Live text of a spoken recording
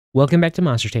Welcome back to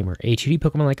Monster Tamer, a 2D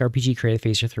Pokemon-like RPG created at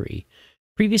Phaser 3.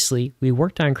 Previously, we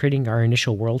worked on creating our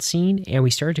initial world scene, and we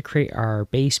started to create our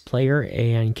base player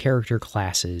and character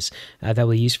classes that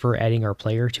we'll use for adding our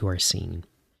player to our scene.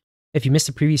 If you missed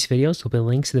the previous videos, there'll be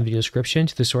links in the video description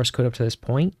to the source code up to this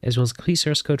point, as well as the complete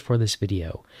source code for this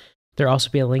video. There'll also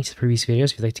be a link to the previous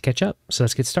videos if you'd like to catch up, so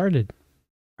let's get started.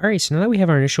 Alright, so now that we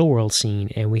have our initial world scene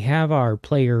and we have our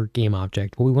player game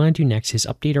object, what we want to do next is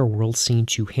update our world scene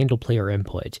to handle player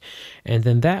input. And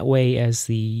then that way, as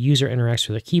the user interacts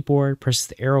with the keyboard, presses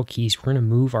the arrow keys, we're going to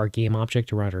move our game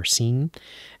object around our scene.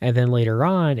 And then later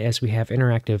on, as we have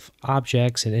interactive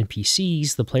objects and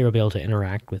NPCs, the player will be able to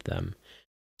interact with them.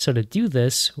 So to do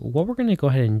this, what we're going to go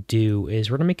ahead and do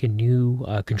is we're going to make a new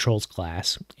controls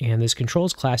class. And this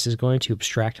controls class is going to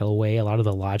abstract away a lot of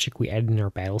the logic we added in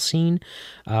our battle scene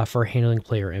for handling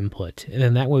player input. And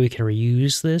then that way we can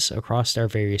reuse this across our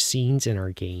various scenes in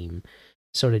our game.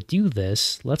 So to do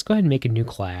this, let's go ahead and make a new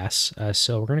class.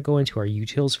 So we're going to go into our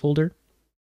utils folder.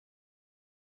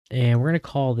 And we're going to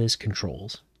call this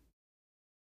controls.js.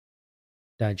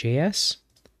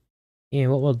 And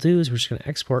what we'll do is we're just going to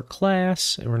export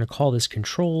class, and we're going to call this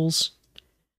controls,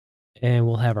 and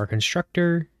we'll have our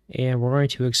constructor, and we're going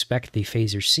to expect the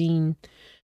phaser scene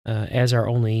as our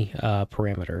only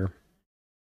parameter.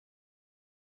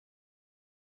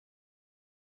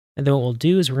 And then what we'll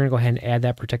do is we're going to go ahead and add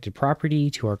that protected property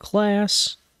to our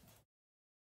class.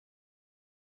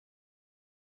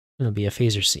 It'll be a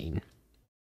phaser scene.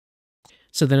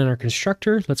 So then in our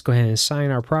constructor, let's go ahead and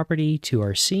assign our property to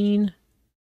our scene.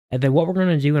 And then what we're going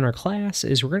to do in our class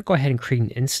is we're going to go ahead and create an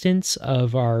instance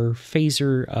of our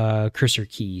phaser cursor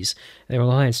keys. And we'll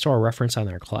go ahead and store a reference on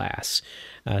our class.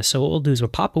 So what we'll do is we'll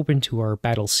pop open to our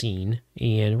battle scene,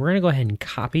 and we're going to go ahead and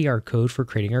copy our code for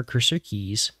creating our cursor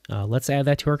keys. Let's add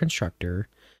that to our constructor.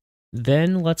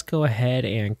 Then let's go ahead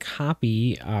and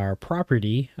copy our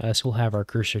property. So we'll have our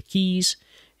cursor keys,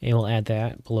 and we'll add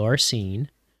that below our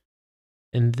scene.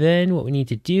 And then what we need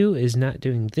to do is not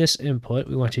doing this input.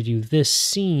 We want to do this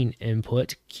scene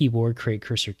input, keyboard create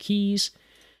cursor keys.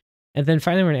 And then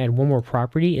finally, we're going to add one more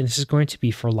property, and this is going to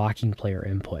be for locking player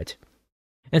input.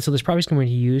 And so this property is going to be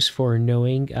used for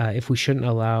knowing if we shouldn't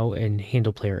allow and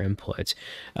handle player input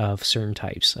of certain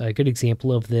types. A good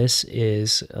example of this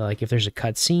is like if there's a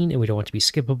cutscene and we don't want it to be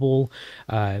skippable.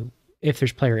 If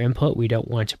there's player input, we don't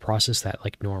want to process that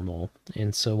like normal.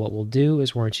 And so what we'll do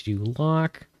is we're going to do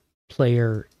lock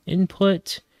player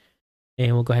input,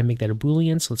 and we'll go ahead and make that a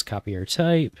Boolean. So let's copy our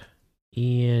type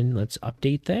and let's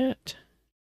update that.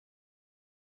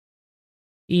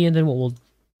 And then what we'll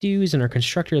do is in our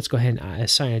constructor, let's go ahead and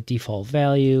assign a default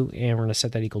value, and we're going to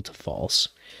set that equal to false.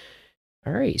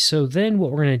 All right, so then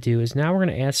what we're going to do is now we're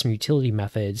going to add some utility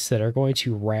methods that are going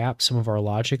to wrap some of our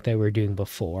logic that we were doing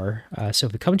before. So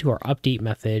if we come to our update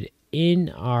method in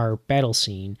our battle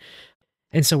scene,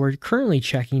 and so we're currently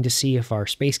checking to see if our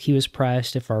space key was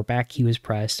pressed, if our back key was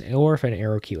pressed, or if an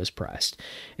arrow key was pressed.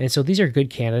 And so these are good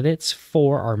candidates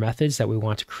for our methods that we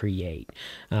want to create.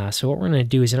 So what we're going to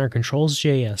do is in our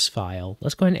controls.js file,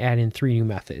 let's go ahead and add in 3 new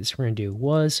methods. We're going to do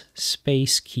was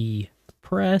space key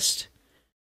pressed,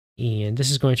 and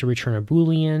this is going to return a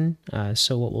Boolean.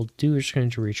 So what we'll do is just going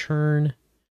to return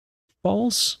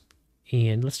false,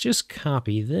 and let's just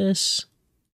copy this.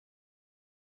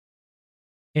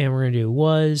 And we're going to do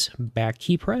was back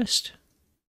key pressed.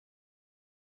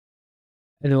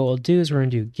 And then what we'll do is we're going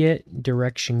to do get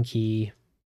direction key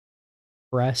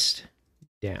pressed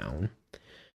down.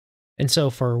 And so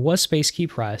for was space key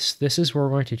pressed, this is where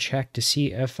we're going to check to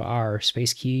see if our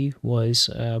space key was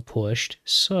pushed.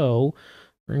 So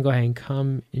we're going to go ahead and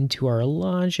come into our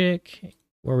logic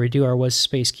where we do our was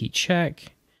space key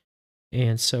check.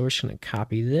 And so we're just going to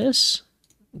copy this.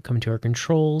 Come to our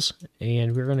controls,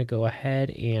 and we're going to go ahead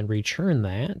and return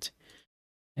that.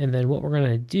 And then what we're going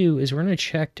to do is we're going to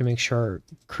check to make sure our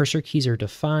cursor keys are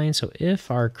defined. So if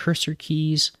our cursor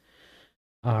keys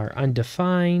are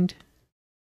undefined,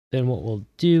 then what we'll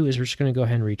do is we're just going to go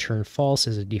ahead and return false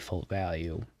as a default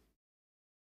value.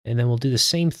 And then we'll do the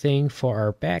same thing for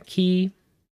our back key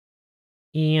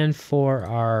and for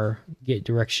our get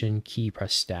direction key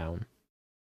pressed down.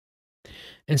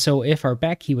 And so if our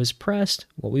back key was pressed,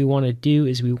 what we want to do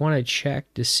is we want to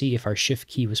check to see if our shift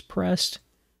key was pressed.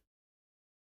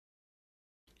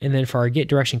 And then for our get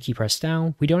direction key pressed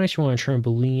down, we don't actually want to return a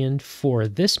Boolean for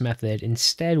this method.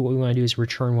 Instead, what we want to do is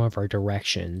return one of our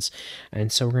directions.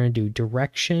 And so we're going to do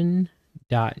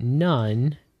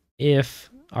direction.none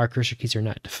if our cursor keys are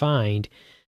not defined.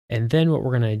 And then what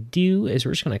we're going to do is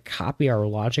we're just going to copy our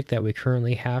logic that we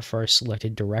currently have for our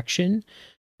selected direction.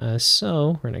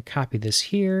 So we're going to copy this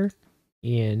here,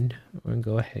 And we're going to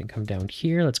go ahead and come down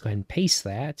here. Let's go ahead and paste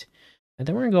that. And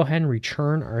then we're going to go ahead and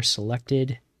return our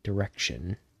selected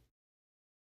direction.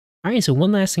 All right, so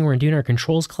one last thing we're going to do in our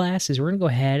controls class is we're going to go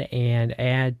ahead and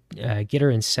add getter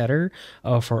and setter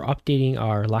for updating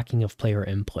our locking of player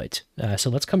input. So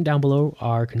let's come down below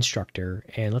our constructor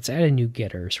and let's add a new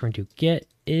getter. So we're going to do get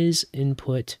is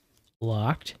input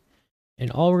locked. And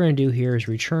all we're going to do here is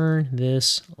return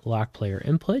this lock player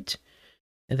input.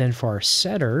 And then for our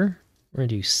setter, we're going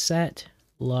to do set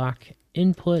lock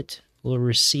input. We'll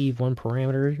receive one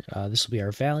parameter. This will be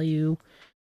our value.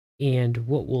 And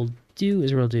what we'll do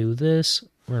is we'll do this.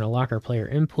 We're going to lock our player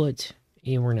input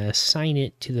and we're going to assign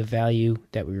it to the value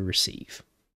that we receive.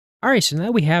 All right, so now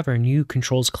we have our new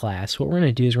controls class. What we're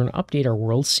going to do is we're going to update our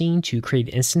world scene to create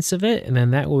an instance of it, and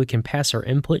then that way we can pass our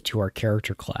input to our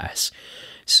character class.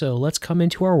 So let's come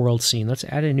into our world scene. Let's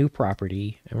add a new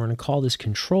property, and we're going to call this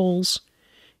controls.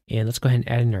 And let's go ahead and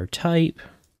add in our type.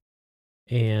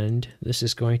 And this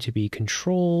is going to be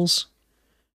controls.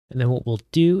 And then what we'll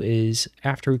do is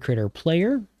after we create our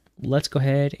player, let's go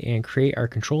ahead and create our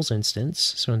controls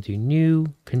instance. So I'm going to do new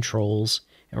controls,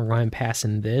 and we're going to pass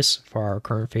in this for our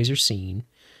current phase or scene.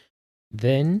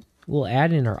 Then we'll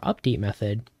add in our update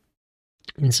method.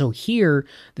 And so here,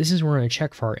 this is where we're going to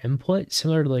check for our input,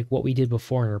 similar to like what we did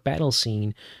before in our battle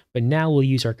scene, but now we'll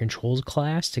use our controls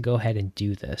class to go ahead and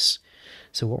do this.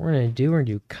 So what we're going to do, we're going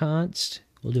to do const,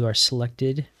 we'll do our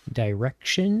selected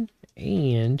direction,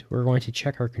 and we're going to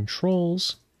check our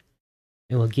controls,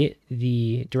 and we'll get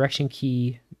the direction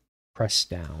key pressed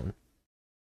down.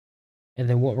 And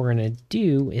then what we're going to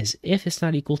do is if it's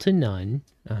not equal to none,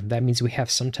 that means we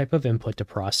have some type of input to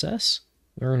process.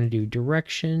 We're going to do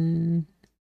direction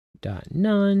dot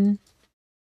none.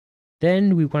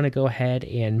 Then we want to go ahead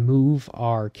and move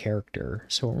our character.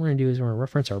 So what we're going to do is we're going to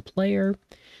reference our player.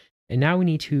 And now we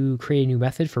need to create a new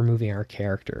method for moving our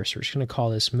character. So we're just going to call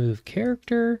this move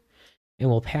character, and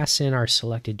we'll pass in our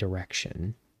selected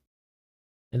direction.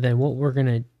 And then what we're going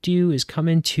to do is come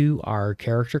into our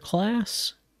character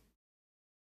class.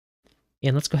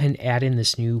 And let's go ahead and add in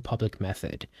this new public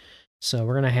method. So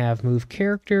we're going to have move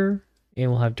character,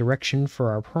 and we'll have direction for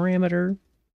our parameter.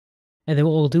 And then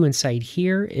what we'll do inside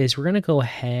here is we're going to go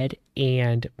ahead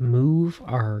and move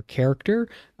our character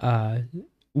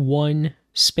one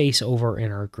space over in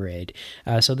our grid.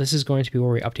 So this is going to be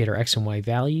where we update our X and Y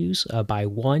values by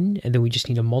 1, and then we just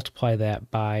need to multiply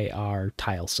that by our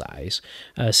tile size,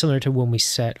 similar to when we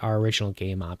set our original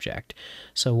game object.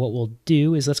 So what we'll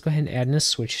do is let's go ahead and add in a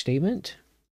switch statement,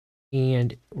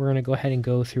 and we're going to go ahead and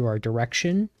go through our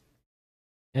direction,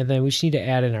 and then we just need to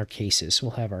add in our cases. So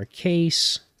we'll have our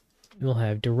case, we'll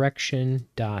have direction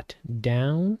dot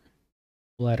down.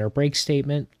 We'll add our break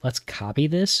statement. Let's copy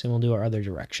this and we'll do our other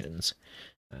directions.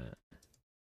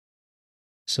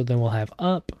 So then we'll have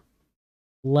up,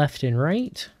 left, and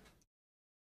right.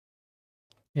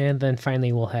 And then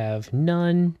finally we'll have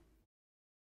none.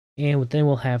 And then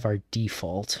we'll have our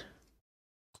default.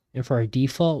 And for our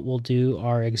default, we'll do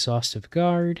our exhaustive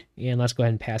guard. And let's go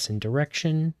ahead and pass in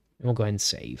direction. And we'll go ahead and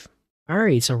save. All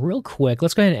right, so real quick,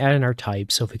 let's go ahead and add in our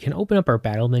type. So if we can open up our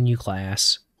battle menu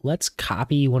class, let's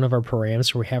copy one of our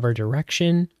params where we have our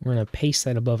direction. We're going to paste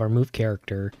that above our move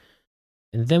character.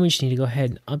 And then we just need to go ahead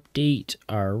and update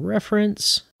our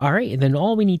reference. All right, and then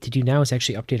all we need to do now is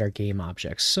actually update our game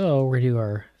objects. So we're going to do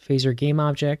our phaser game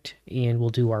object, and we'll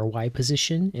do our Y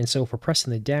position. And so if we're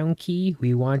pressing the down key,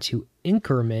 we want to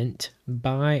increment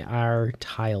by our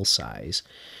tile size.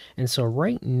 And so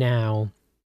right now,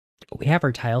 we have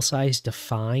our tile size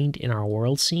defined in our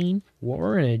world scene. What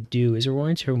we're going to do is we're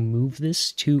going to move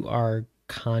this to our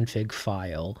config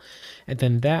file, and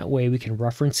then that way we can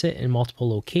reference it in multiple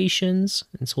locations.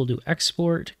 And so we'll do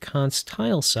export const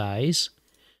tile size.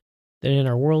 Then in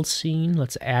our world scene,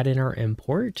 let's add in our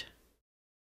import.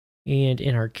 And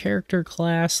in our character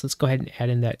class, let's go ahead and add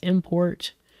in that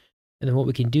import. And then what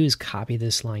we can do is copy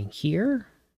this line here,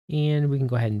 and we can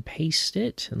go ahead and paste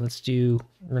it. And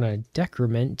we're going to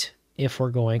decrement if we're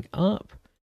going up.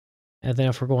 And then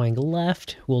if we're going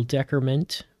left, we'll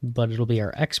decrement, but it'll be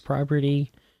our X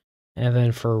property. And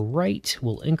then for right,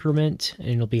 we'll increment, and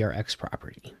it'll be our X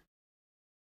property.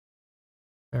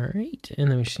 All right, and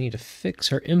then we just need to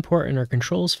fix our import in our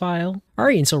controls file. All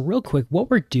right, and so real quick, what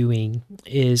we're doing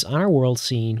is on our world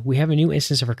scene, we have a new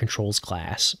instance of our controls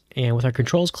class. And with our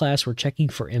controls class, we're checking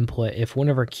for input if one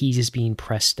of our keys is being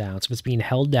pressed down. So if it's being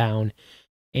held down,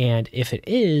 and if it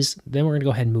is, then we're going to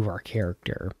go ahead and move our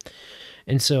character.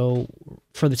 And so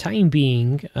for the time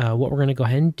being, what we're going to go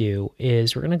ahead and do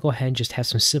is we're going to go ahead and just have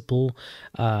some simple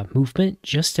movement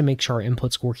just to make sure our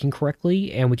input's working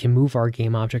correctly and we can move our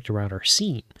game object around our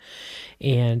scene.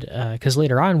 And because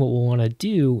later on what we'll want to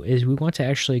do is we want to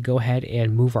actually go ahead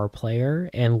and move our player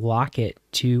and lock it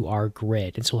to our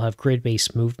grid. And so we'll have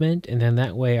grid-based movement, and then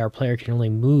that way our player can only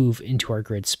move into our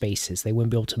grid spaces. They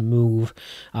wouldn't be able to move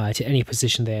to any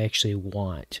position they actually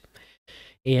want.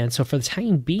 And so for the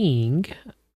time being,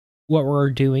 what we're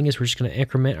doing is we're just going to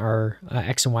increment our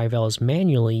X and Y values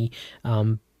manually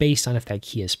based on if that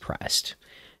key is pressed.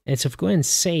 And so if we go ahead and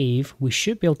save, we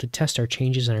should be able to test our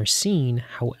changes in our scene.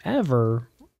 However,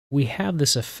 we have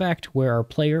this effect where our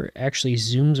player actually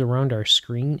zooms around our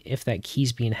screen if that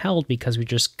key's being held because we're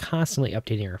just constantly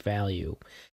updating our value.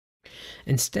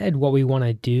 Instead, what we want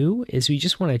to do is we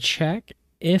just want to check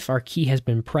if our key has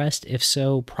been pressed. If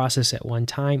so, process at one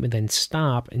time and then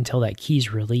stop until that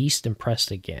key's released and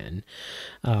pressed again.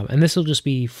 And this will just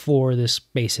be for this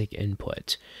basic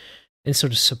input. And so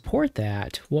to support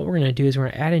that, what we're going to do is we're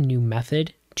going to add a new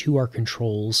method to our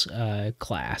controls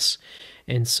class.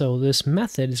 And so this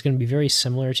method is going to be very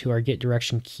similar to our get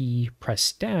direction key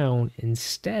pressed down.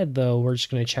 Instead, though, we're just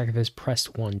going to check if it's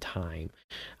pressed one time.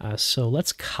 So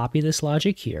let's copy this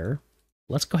logic here.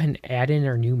 Let's go ahead and add in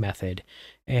our new method,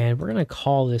 and we're going to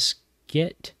call this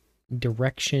get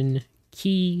direction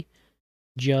key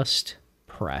just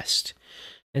pressed.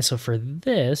 And so for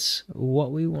this,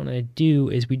 what we want to do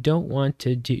is we don't want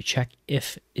to check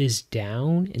if is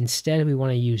down. Instead, we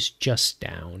want to use just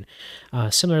down,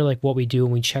 similar like what we do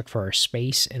when we check for our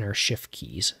space and our shift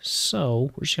keys.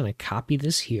 So we're just going to copy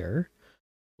this here.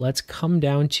 Let's come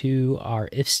down to our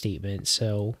if statement.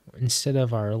 So instead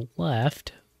of our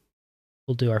left,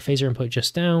 we'll do our phaser input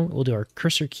just down, we'll do our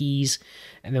cursor keys,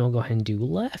 and then we'll go ahead and do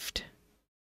left.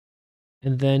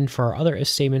 And then for our other if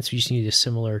statements, we just need a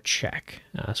similar check.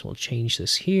 So we'll change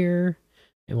this here,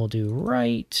 and we'll do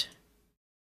right.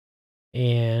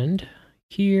 And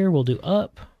here we'll do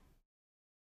up.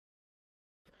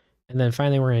 And then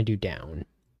finally, we're going to do down.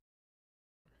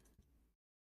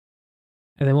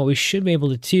 And then what we should be able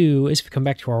to do is if we come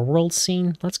back to our world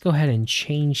scene, let's go ahead and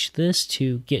change this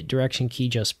to get direction key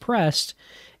just pressed.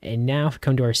 And now if we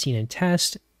come to our scene and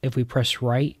test, if we press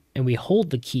right and we hold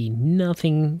the key,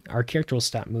 nothing, our character will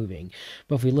stop moving.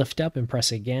 But if we lift up and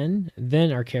press again,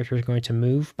 then our character is going to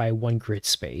move by one grid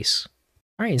space.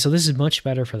 All right, so this is much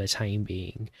better for the time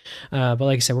being. But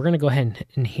like I said, we're going to go ahead and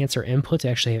enhance our input to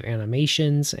actually have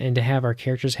animations and to have our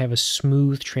characters have a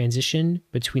smooth transition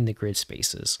between the grid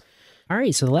spaces. All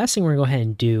right, so the last thing we're going to go ahead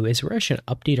and do is we're actually going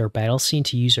to update our battle scene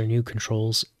to use our new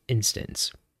controls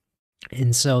instance.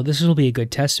 And so this will be a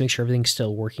good test to make sure everything's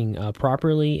still working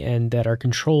properly and that our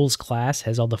controls class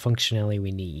has all the functionality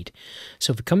we need.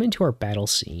 So if we come into our battle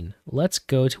scene, let's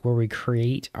go to where we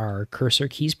create our cursor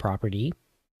keys property.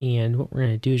 And what we're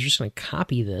going to do is just going to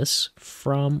copy this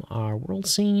from our world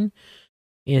scene.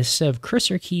 Instead of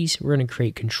cursor keys, we're going to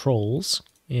create controls.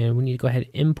 And we need to go ahead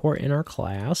and import in our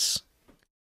class.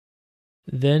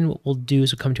 Then what we'll do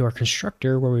is we'll come to our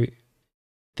constructor we'll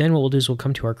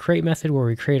come to our create method where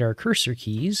we create our cursor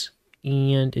keys,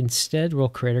 and instead we'll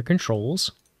create our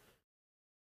controls.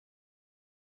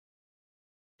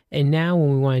 And now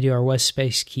when we want to do our was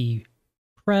space key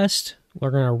pressed,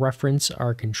 we're going to reference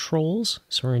our controls.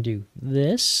 So we're going to do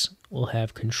this, we'll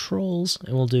have controls,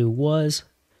 and we'll do was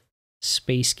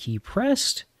space key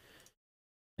pressed.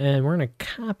 And we're going to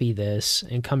copy this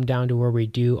and come down to where we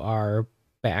do our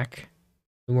back,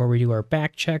 and where we do our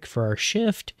back check for our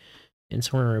shift. And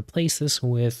so we're going to replace this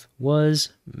with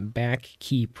was back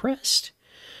key pressed.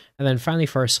 And then finally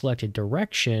for our selected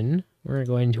direction, we're going to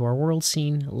go into our world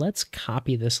scene. Let's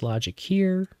copy this logic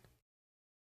here.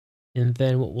 And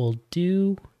then what we'll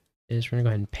do is we're going to go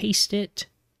ahead and paste it.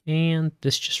 And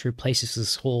this just replaces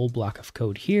this whole block of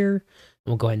code here.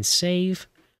 And we'll go ahead and save.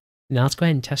 Now let's go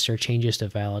ahead and test our changes to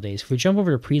validate. So if we jump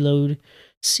over to preload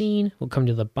scene, we'll come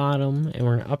to the bottom and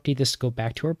we're going to update this to go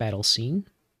back to our battle scene.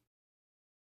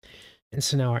 And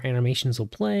so now our animations will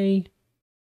play.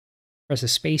 Press the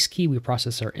space key, we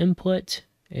process our input.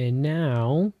 And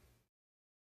now,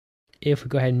 if we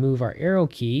go ahead and move our arrow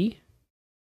key,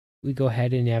 we go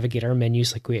ahead and navigate our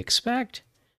menus like we expect.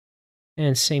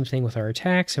 And same thing with our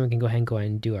attacks, and we can go ahead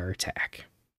and do our attack.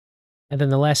 And then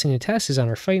the last thing to test is on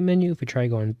our fight menu. If we try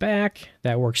going back,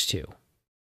 that works too.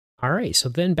 All right, so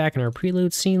then back in our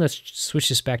preload scene, let's switch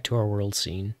this back to our world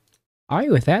scene. All right,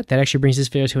 with that actually brings this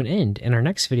video to an end. In our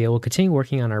next video, we'll continue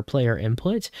working on our player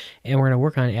input, and we're going to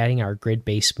work on adding our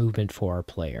grid-based movement for our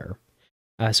player.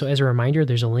 So as a reminder,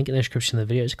 there's a link in the description of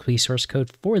the video to complete source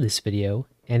code for this video,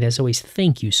 And as always,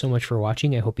 thank you so much for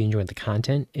watching. I hope you enjoyed the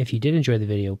content. If you did enjoy the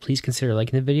video, please consider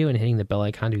liking the video and hitting the bell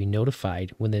icon to be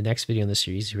notified when the next video in the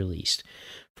series is released.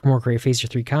 For more great Phaser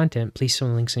 3 content, please see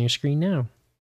the links on your screen now.